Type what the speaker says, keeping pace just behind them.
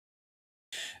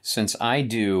since I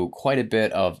do quite a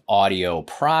bit of audio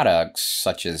products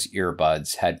such as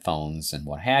earbuds, headphones, and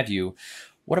what have you,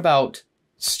 what about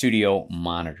studio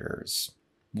monitors?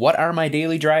 What are my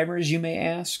daily drivers, you may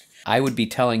ask? I would be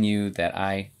telling you that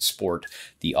I sport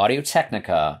the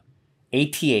Audio-Technica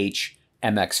ATH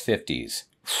MX50s.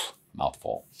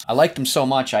 Mouthful. I liked them so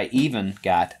much I even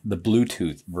got the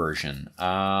Bluetooth version.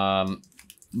 But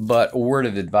a word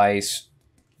of advice,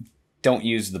 don't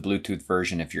use the Bluetooth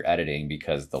version if you're editing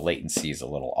because the latency is a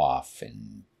little off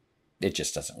and it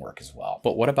just doesn't work as well.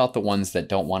 But what about the ones that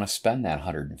don't want to spend that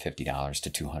 $150 to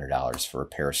 $200 for a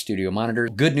pair of studio monitors?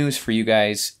 Good news for you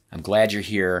guys. I'm glad you're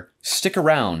here. Stick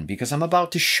around because I'm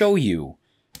about to show you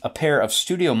a pair of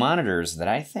studio monitors that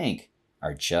I think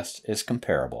are just as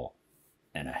comparable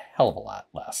and a hell of a lot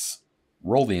less.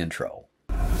 Roll the intro.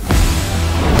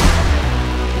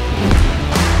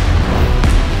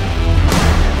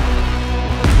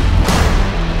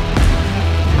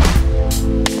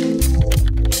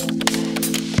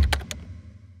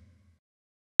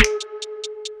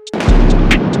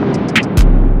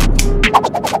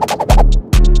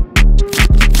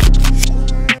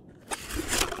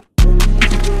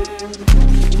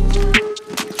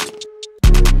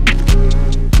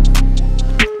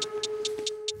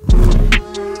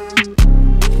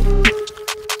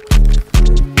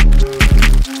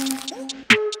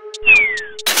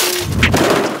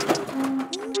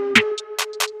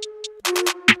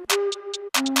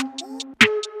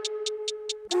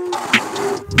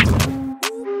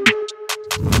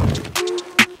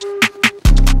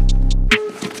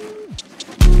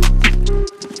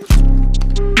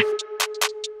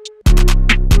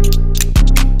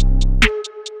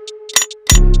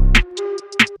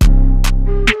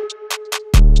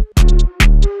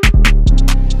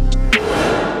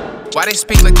 Why they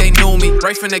speak like they knew me?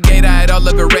 Right from the gate, I had all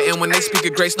of it written. When they speak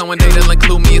of grace, knowing they didn't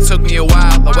include me. It took me a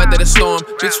while, I weathered the storm.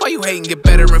 Bitch, why you hating? Get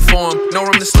better informed. No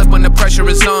room to slip when the pressure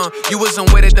is on. You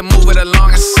wasn't with it to move it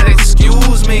along. I said,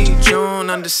 excuse me, you don't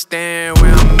understand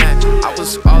where I'm at. I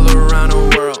was all around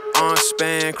the world, on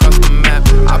span, cross the map.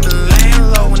 I've been laying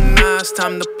low and now it's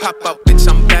time to pop out. Bitch,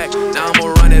 I'm back, now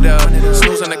I'ma run it up.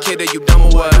 Snooze on the kid that you dumb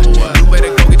or what? You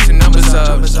better go get your numbers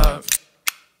up.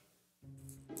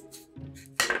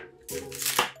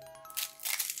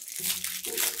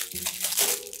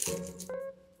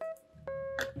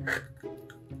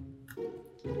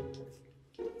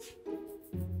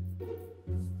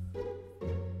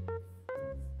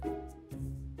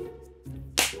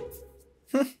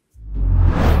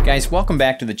 Guys, welcome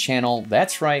back to the channel.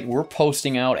 That's right, we're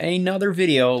posting out another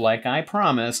video like I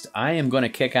promised. I am going to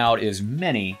kick out as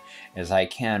many as I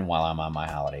can while I'm on my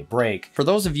holiday break. For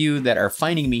those of you that are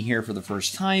finding me here for the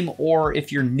first time, or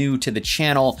if you're new to the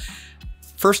channel,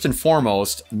 first and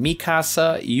foremost, mi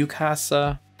casa, you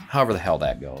casa, however the hell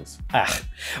that goes.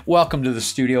 Welcome to the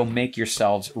studio. Make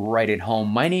yourselves right at home.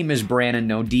 My name is Brannon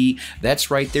No. That's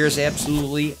right, there's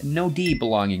absolutely no D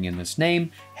belonging in this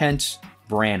name, hence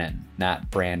Brannon, not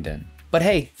Brandon. But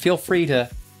hey, feel free to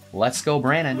let's go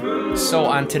Brannon. So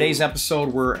on today's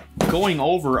episode, we're going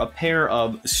over a pair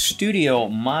of studio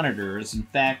monitors. In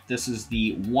fact, this is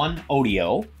the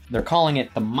OneOdio. They're calling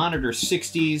it the Monitor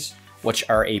 60s, which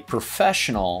are a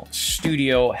professional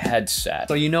studio headset.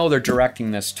 So you know they're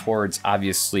directing this towards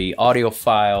obviously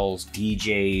audiophiles,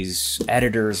 DJs,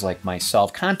 editors like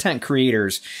myself, content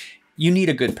creators. You need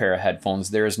a good pair of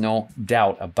headphones, there is no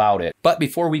doubt about it. But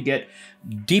before we get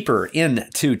deeper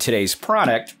into today's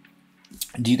product,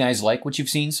 do you guys like what you've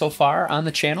seen so far on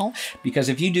the channel? Because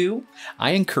if you do,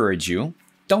 I encourage you,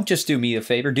 don't just do me a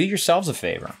favor, do yourselves a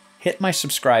favor. Hit my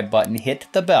subscribe button, hit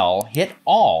the bell, hit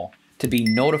all to be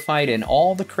notified in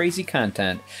all the crazy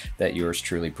content that yours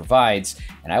truly provides.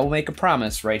 And I will make a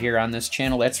promise right here on this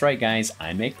channel. That's right, guys,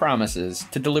 I make promises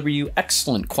to deliver you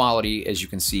excellent quality, as you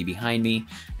can see behind me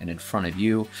and in front of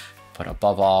you. But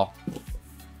above all,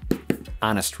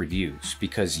 honest reviews,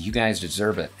 because you guys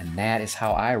deserve it. And that is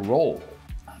how I roll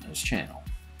on this channel.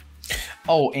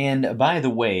 Oh, and by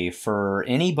the way, for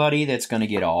anybody that's going to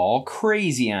get all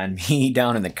crazy on me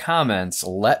down in the comments,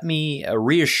 let me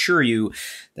reassure you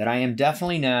that I am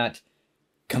definitely not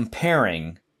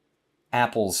comparing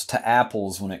apples to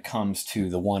apples when it comes to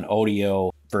the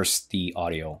OneOdio versus the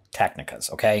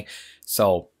Audio-Technicas, okay?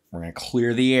 So we're going to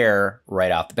clear the air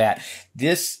right off the bat.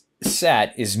 This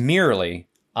set is merely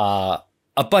a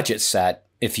budget set,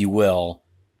 if you will,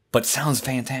 but sounds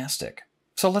fantastic.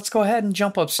 So let's go ahead and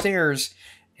jump upstairs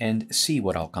and see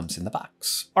what all comes in the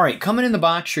box. All right, coming in the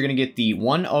box, you're gonna get the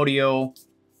OneOdio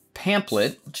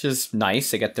pamphlet, which is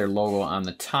nice. They got their logo on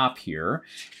the top here.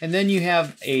 And then you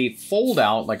have a fold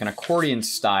out, like an accordion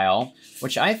style,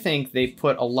 which I think they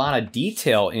put a lot of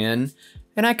detail in,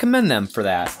 and I commend them for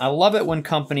that. I love it when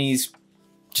companies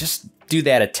just do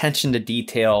that attention to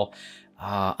detail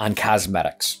on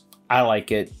cosmetics. I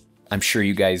like it. I'm sure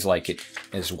you guys like it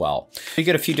as well. You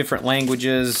get a few different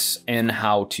languages and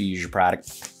how to use your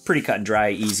product. Pretty cut and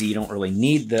dry, easy. You don't really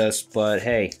need this, but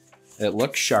hey, it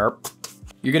looks sharp.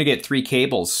 You're gonna get 3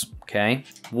 cables, okay?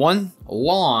 One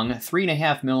long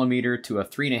 3.5mm to a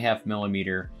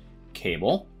 3.5mm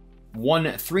cable. One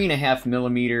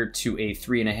 3.5mm to a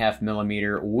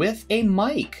 3.5mm with a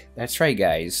mic. That's right,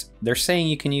 guys. They're saying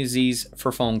you can use these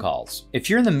for phone calls. If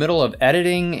you're in the middle of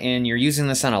editing and you're using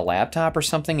this on a laptop or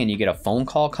something and you get a phone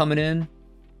call coming in,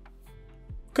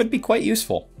 could be quite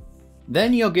useful.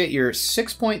 Then you'll get your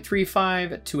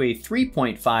 6.35 to a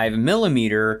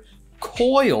 3.5mm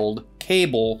coiled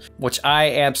cable, which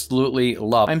I absolutely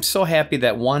love. I'm so happy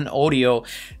that OneOdio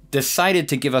decided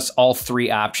to give us all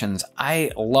 3 options.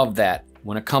 I love that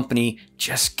when a company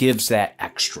just gives that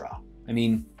extra. I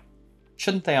mean,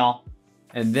 shouldn't they all?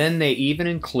 And then they even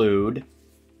include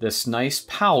this nice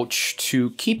pouch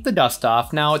to keep the dust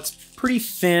off. Now it's pretty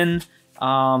thin.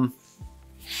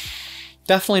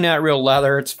 Definitely not real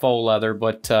leather, it's faux leather,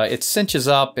 but it cinches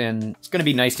up and it's gonna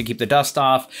be nice to keep the dust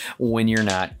off when you're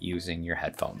not using your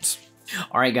headphones.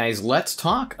 All right, guys, let's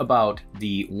talk about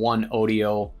the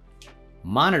OneOdio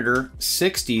Monitor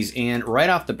 60s. And right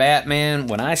off the bat, man,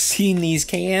 when I seen these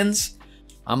cans,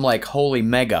 I'm like, holy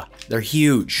mega, they're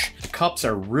huge. The cups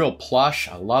are real plush,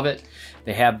 I love it.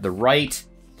 They have the right,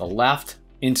 the left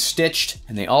in-stitched,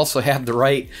 and they also have the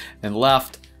right and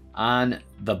left on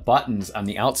the buttons on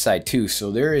the outside too, so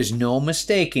there is no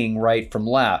mistaking right from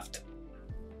left.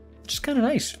 Which is kind of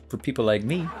nice for people like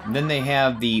me. And then they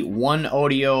have the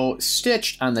OneOdio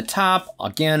stitched on the top,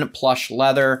 again, plush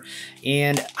leather.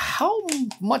 And how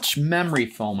much memory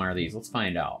foam are these? Let's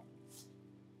find out.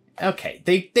 Okay,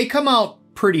 they come out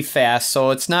pretty fast, so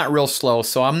it's not real slow,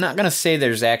 so I'm not gonna say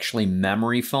there's actually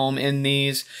memory foam in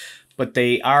these, but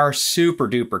they are super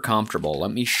duper comfortable.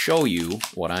 Let me show you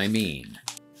what I mean.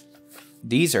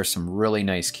 These are some really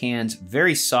nice cans,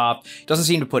 very soft. Doesn't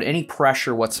seem to put any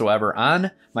pressure whatsoever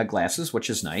on my glasses, which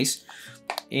is nice.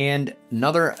 And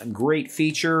another great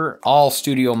feature, all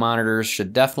studio monitors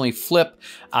should definitely flip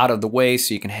out of the way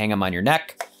so you can hang them on your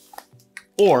neck.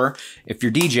 Or if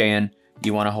you're DJing,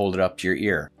 you want to hold it up to your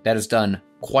ear. That is done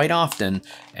quite often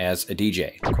as a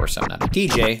DJ. Of course, I'm not a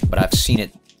DJ, but I've seen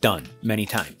it done many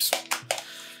times.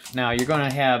 Now you're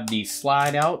gonna have the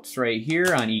slide outs right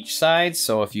here on each side.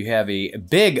 So if you have a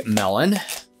big melon,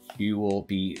 you will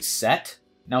be set.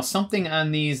 Now something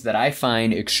on these that I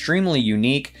find extremely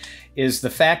unique is the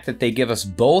fact that they give us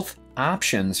both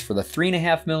options for the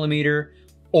 3.5mm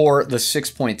or the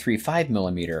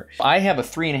 6.35mm. I have a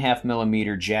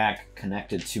 3.5mm jack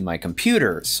connected to my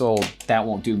computer, so that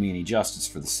won't do me any justice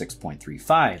for the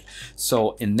 6.35.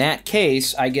 So in that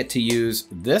case, I get to use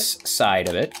this side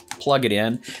of it, plug it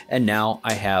in, and now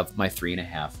I have my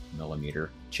 3.5mm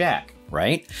jack,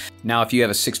 right? Now, if you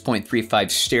have a 6.35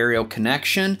 stereo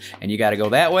connection and you gotta go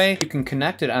that way, you can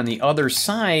connect it on the other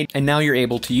side, and now you're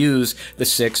able to use the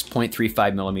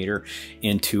 6.35mm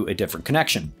into a different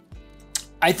connection.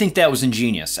 I think that was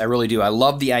ingenious. I really do. I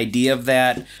love the idea of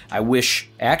that. I wish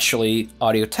actually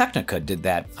Audio-Technica did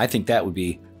that. I think that would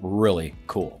be really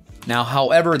cool. Now,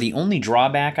 however, the only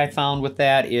drawback I found with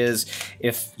that is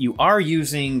if you are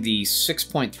using the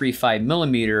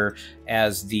 6.35mm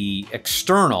as the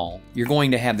external, you're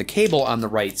going to have the cable on the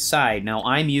right side. Now,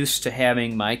 I'm used to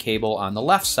having my cable on the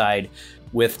left side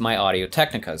with my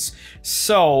Audio-Technicas.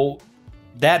 So,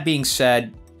 that being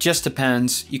said, just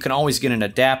depends. You can always get an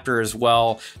adapter as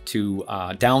well to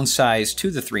downsize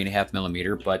to the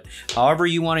 3.5mm, but however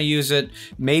you want to use it,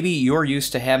 maybe you're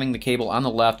used to having the cable on the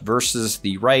left versus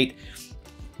the right,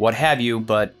 what have you,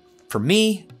 but for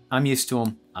me, I'm used to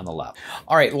them on the left.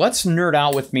 All right, let's nerd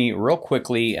out with me real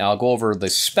quickly. I'll go over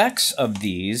the specs of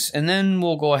these, and then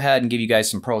we'll go ahead and give you guys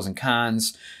some pros and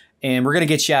cons. And we're gonna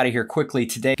get you out of here quickly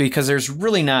today because there's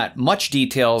really not much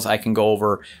details I can go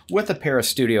over with a pair of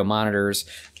studio monitors,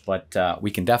 but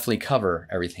we can definitely cover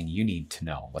everything you need to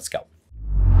know. Let's go.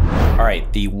 All right,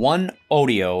 the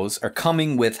OneOdios are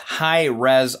coming with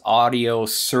high-res audio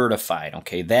certified,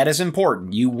 okay? That is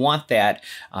important. You want that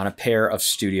on a pair of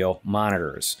studio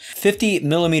monitors.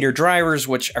 50mm drivers,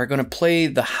 which are gonna play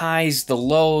the highs, the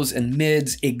lows, and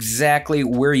mids exactly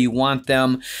where you want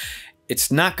them.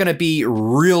 It's not gonna be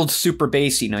real super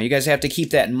bassy. Now, you guys have to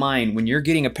keep that in mind. When you're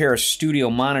getting a pair of studio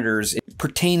monitors, it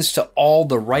pertains to all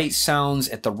the right sounds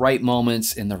at the right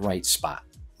moments in the right spot.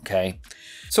 okay?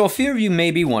 So a few of you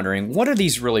may be wondering, what are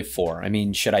these really for? I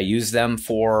mean, should I use them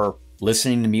for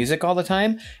listening to music all the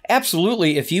time?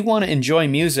 Absolutely. If you want to enjoy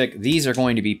music, these are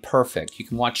going to be perfect. You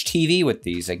can watch TV with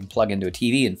these. They can plug into a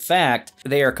TV. In fact,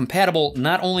 they are compatible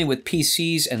not only with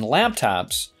PCs and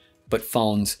laptops, but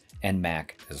phones and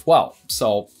Mac as well.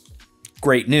 So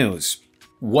great news.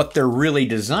 What they're really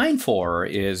designed for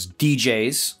is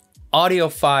DJs,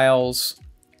 audiophiles,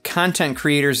 content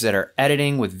creators that are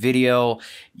editing with video.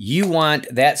 You want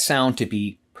that sound to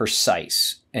be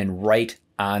precise and right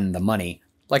on the money.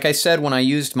 Like I said, when I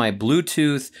used my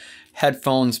Bluetooth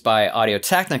headphones by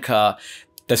Audio-Technica,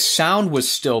 the sound was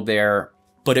still there,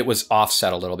 but it was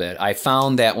offset a little bit. I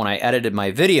found that when I edited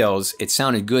my videos, it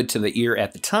sounded good to the ear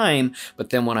at the time, but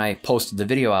then when I posted the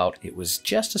video out, it was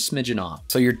just a smidgen off.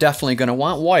 So you're definitely gonna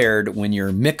want wired when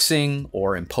you're mixing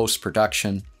or in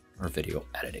post-production or video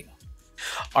editing.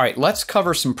 All right, let's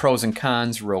cover some pros and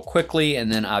cons real quickly,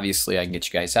 and then obviously I can get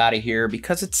you guys out of here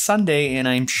because it's Sunday and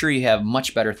I'm sure you have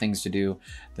much better things to do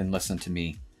than listen to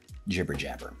me jibber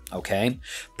jabber, okay?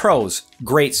 Pros,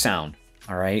 great sound,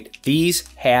 all right? These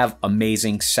have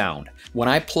amazing sound. When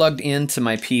I plugged into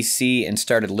my PC and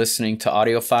started listening to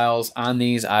audio files on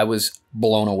these, I was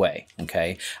blown away,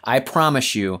 okay? I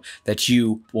promise you that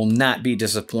you will not be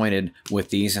disappointed with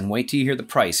these, and wait till you hear the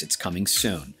price, it's coming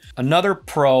soon. Another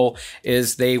pro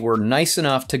is they were nice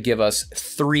enough to give us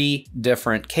 3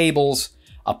 different cables,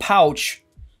 a pouch,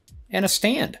 and a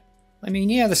stand. I mean,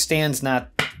 yeah, the stand's not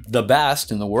the best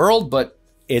in the world, but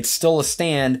it's still a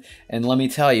stand, and let me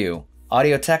tell you,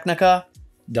 Audio-Technica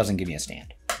doesn't give me a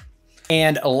stand.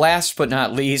 And last but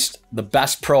not least, the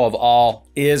best pro of all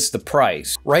is the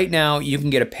price. Right now, you can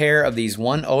get a pair of these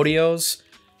OneOdios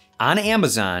on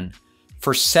Amazon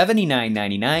for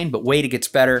 $79.99, but wait, it gets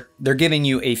better. They're giving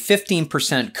you a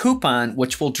 15% coupon,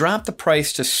 which will drop the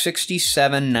price to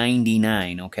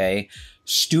 $67.99, okay?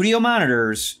 Studio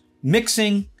monitors,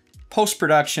 mixing,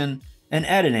 post-production, and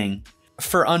editing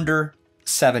for under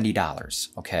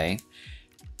 $70, okay?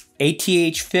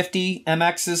 ATH 50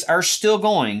 MXs are still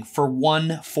going for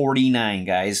 $149,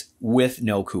 guys, with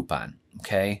no coupon,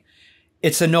 okay?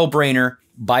 It's a no-brainer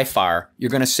by far.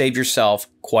 You're gonna save yourself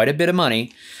quite a bit of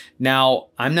money. Now,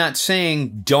 I'm not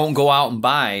saying don't go out and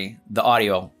buy the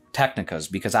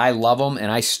Audio-Technicas because I love them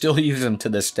and I still use them to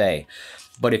this day.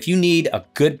 But if you need a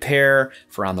good pair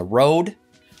for on the road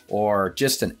or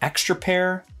just an extra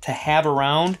pair to have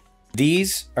around,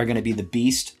 these are gonna be the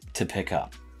beast to pick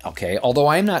up, okay? Although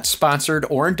I'm not sponsored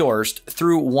or endorsed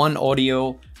through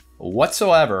OneOdio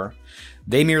whatsoever,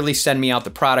 they merely send me out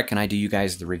the product and I do you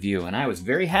guys the review. And I was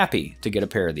very happy to get a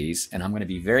pair of these and I'm gonna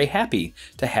be very happy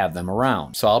to have them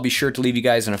around. So I'll be sure to leave you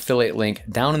guys an affiliate link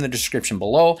down in the description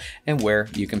below and where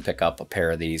you can pick up a pair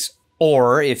of these.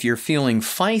 Or if you're feeling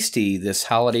feisty this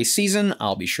holiday season,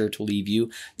 I'll be sure to leave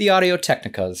you the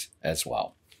Audio-Technicas as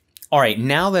well. All right,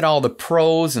 now that all the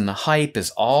pros and the hype is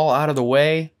all out of the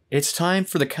way, it's time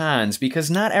for the cons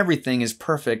because not everything is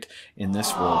perfect in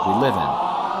this world we live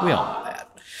in. We all know that.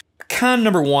 Con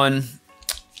number 1,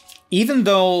 even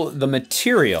though the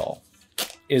material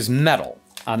is metal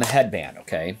on the headband,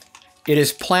 okay, it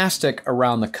is plastic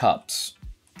around the cups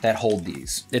that hold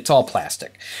these. It's all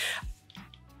plastic.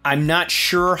 I'm not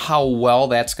sure how well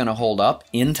that's gonna hold up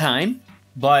in time,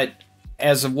 but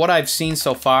as of what I've seen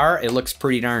so far, it looks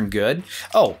pretty darn good.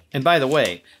 Oh, and by the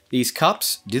way, these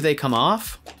cups, do they come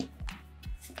off?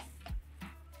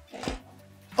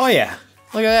 Oh yeah,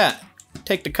 look at that.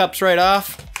 Take the cups right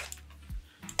off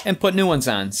and put new ones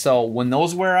on. So when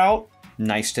those wear out,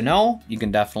 nice to know, you can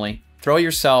definitely throw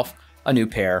yourself a new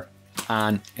pair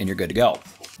on and you're good to go.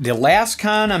 The last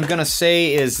con I'm gonna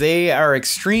say is they are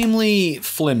extremely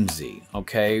flimsy,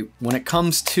 okay? When it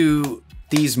comes to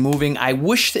these moving, I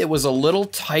wish it was a little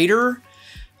tighter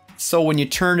so when you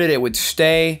turned it, it would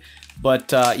stay.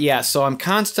 But yeah, so I'm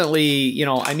constantly, you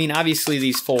know, I mean, obviously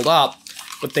these fold up,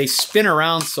 but they spin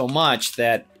around so much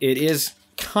that it is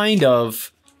kind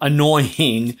of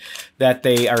annoying that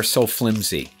they are so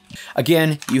flimsy.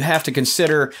 Again, you have to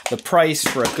consider the price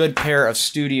for a good pair of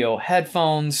studio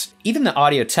headphones. Even the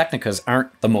Audio-Technicas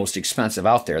aren't the most expensive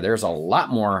out there. There's a lot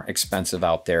more expensive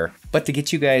out there. But to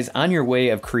get you guys on your way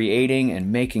of creating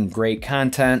and making great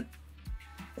content,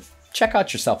 check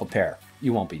out yourself a pair.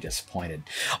 You won't be disappointed.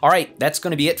 All right, that's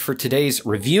gonna be it for today's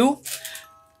review.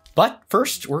 But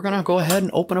first, we're gonna go ahead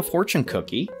and open a fortune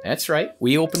cookie. That's right,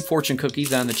 we open fortune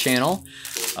cookies on the channel.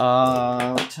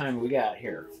 What time do we got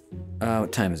here?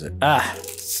 What time is it?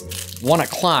 It's 1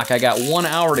 o'clock. I got 1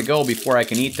 hour to go before I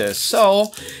can eat this.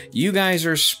 So, you guys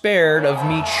are spared of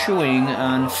me chewing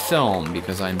on film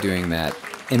because I'm doing that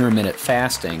intermittent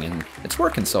fasting and it's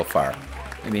working so far.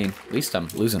 I mean, at least I'm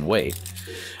losing weight.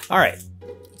 All right,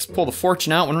 let's pull the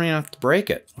fortune out when we don't have to break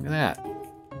it. Look at that.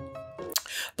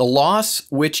 The loss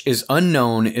which is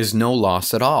unknown is no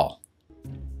loss at all.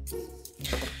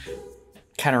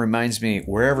 Kind of reminds me,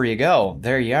 wherever you go,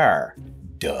 there you are.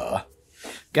 Duh.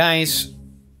 Guys,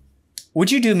 would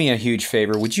you do me a huge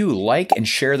favor? Would you like and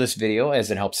share this video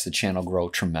as it helps the channel grow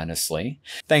tremendously?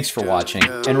 Thanks for watching.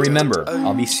 And remember,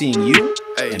 I'll be seeing you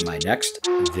in my next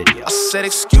video. I said,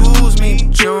 excuse me,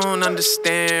 but you don't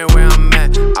understand where I'm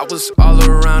at. I was all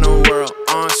around the world,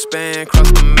 on span, across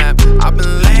the map. I've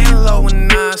been laying low and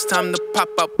now it's time to pop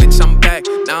up, bitch, I'm back.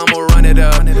 Now I'ma run it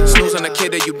up. Snooze on the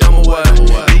kid that you dumb or what?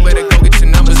 You better go get your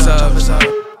numbers up.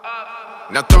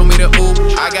 Now throw me the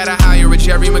oop. I gotta hire a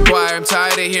Jerry Maguire. I'm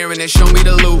tired of hearing it. Show me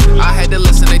the loot. I had to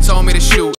listen, they told me to shoot.